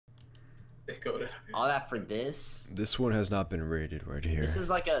All that for this? This one has not been rated right here. This is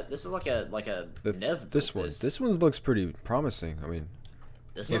like a Nev. This one looks pretty promising. I mean,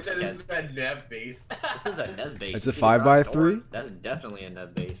 this is a Nev base. This is a Nev base. It's a 5x3. That's definitely a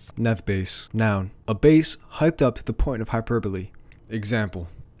Nev base. Nev base. Noun. A base hyped up to the point of hyperbole. Example.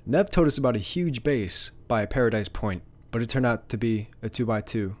 Nev told us about a huge base by a Paradise Point, but it turned out to be a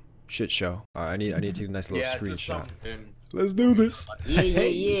 2x2 shit show. Alright, I need to take a nice little screenshot. Let's do this.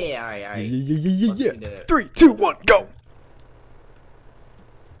 Yeah. Alright. Yeah. 3, 2, 1, go.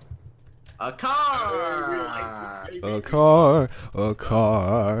 A car. A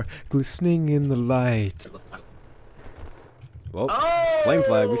car, glistening in the light. Well, flame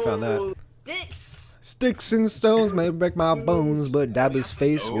flag, we found that. Sticks and stones may break my bones, but DABA's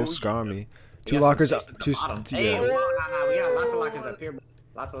face will scar me. Two lockers up. Hey, we got lots of lockers up here.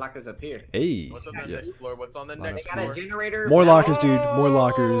 Lots of lockers up here. Hey. What's on the next floor? What's on the next floor? floor? Got a generator. More lockers, dude. More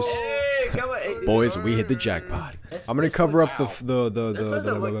lockers. Hey, come on. Boys, we hit the jackpot. I'm gonna cover up the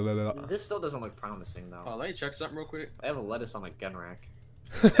This still doesn't look promising though. Oh, let me check something real quick. They have a lettuce on the gun rack.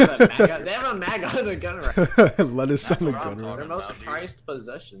 They have a mag on the gun rack. Lettuce on the gun rack. Their most prized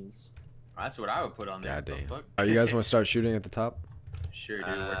possessions. That's what I would put on there. God damn. Are you guys want to start shooting at the top? Sure, dude.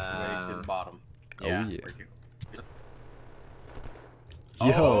 Work your way to the bottom. Oh yeah.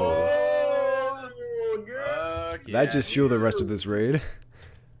 Yo. Oh, that just fueled the rest of this raid.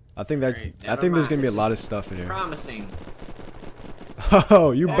 I think there's gonna be a lot of stuff in here. Promising.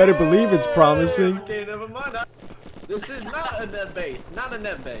 Oh, you better believe it's promising. Okay, never mind. This is not a net base. Not a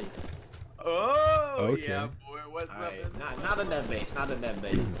net base. Oh. Okay. Yeah, boy. What's up? Not a net base. Not a net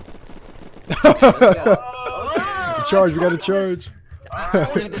base. Charge. We gotta charge. I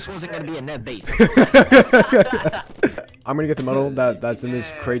told you this wasn't gonna be a net base. I'm gonna get the metal that's in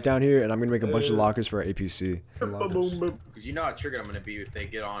this crate down here, and I'm gonna make a bunch of lockers for our APC. Because you know how triggered I'm gonna be if they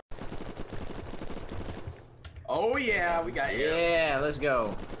get on. Oh yeah, we got Yeah, let's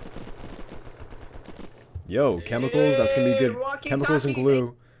go. Yo, chemicals. That's gonna be good. Chemicals and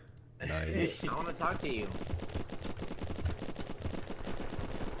glue. Nice. I wanna talk to you.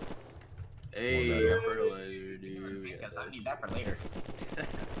 Hey, I got fertilizer, dude. Because I need that for later.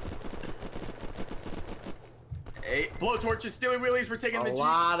 Hey, blowtorches, stealing wheelies. We're taking the Jeep. A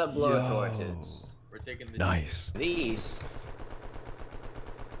lot of blowtorches. We're taking the Nice. These.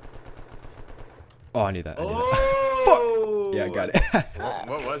 Oh, I need that. Oh! Fuck! Yeah, I got it.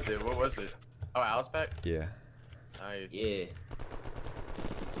 What was it? What was it? Oh, Alice pack? Yeah. Nice. Yeah.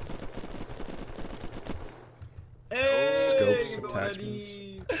 Scopes, attachments.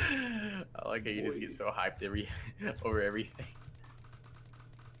 I like how you just get so hyped over everything.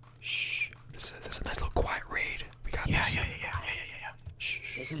 Shh. This is a nice little quiet raid. We got this. Yeah.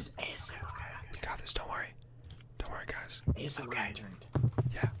 Shh. This is ASMR. We got this. Don't worry. Don't worry, guys. ASMR Unturned.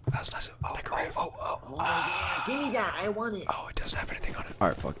 Yeah, that was nice. Oh yeah, give me that. I want it. Oh, it doesn't have anything on it. All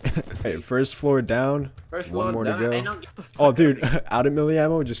right, fuck. Hey, first floor down. One more to go. Oh, dude, out of milli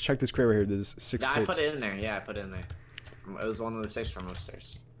ammo. Just check this crate right here. There's 6 Yeah, crates. I put it in there. Yeah, I put it in there. It was one of the 6 from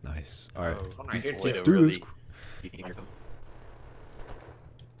upstairs. Nice. All right. Right here, Let's too. do this.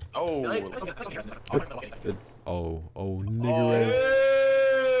 Oh. Good. Oh, nigger.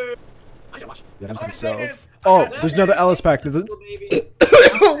 That himself. Oh, there's another Alice pack. What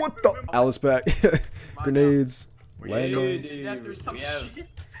the? Alice pack. Grenades. Landmines.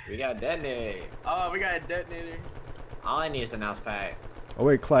 We got a detonator. Oh, we got a detonator. All I need is an Alice pack. Oh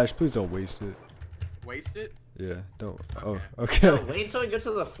wait, Clash, please don't waste it. Waste it? Yeah, don't. Okay. Oh, okay. No, wait until we get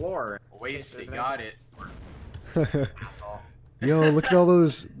to the floor. Waste it. Got it. Asshole. Yo, look at all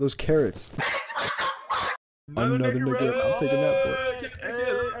those carrots. Another nigger. I'm taking that boy.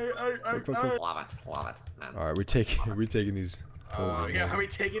 Love it, man. All right, we're taking these. Are we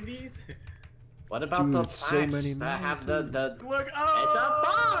taking these? What about Dude, the it's so facts many that have men, the Look, It's a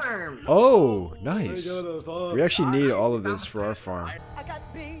farm! Oh, nice. We actually need all of this for our farm. I got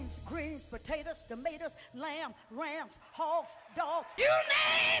beans, greens, potatoes, tomatoes, lamb, rams, hogs, dogs. You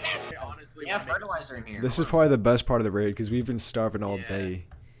name it! Honestly, Yeah, fertilizer in here. This is probably the best part of the raid because we've been starving all day.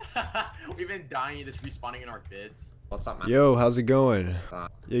 We've been dying, just respawning in our bids. What's up, man? Yo, how's it going?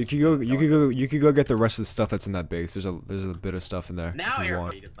 Yeah, you could go get the rest of the stuff that's in that base. There's a bit of stuff in there Now if you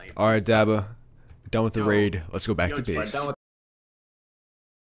want. like, All right, DABA, done with the raid. Let's go back to base.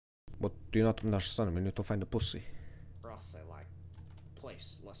 What do you not understand? We need to find the pussy. Ross, I like.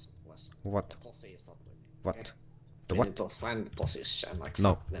 Please, listen. What? Pussy is not with me. What? The We what? need to find the pussy and like.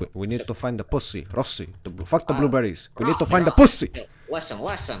 No, fuck them. we need to find the pussy. Rossi, fuck the blueberries. We need to find the pussy. Listen.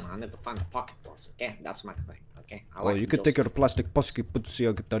 I need to find the pocket pussy. Okay, that's my thing. Okay. I Oh, like you could those- take your plastic pussy,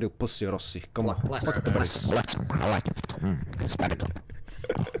 I'll get the real pussy, Rossi. Come on. Listen. I like it. It's very good.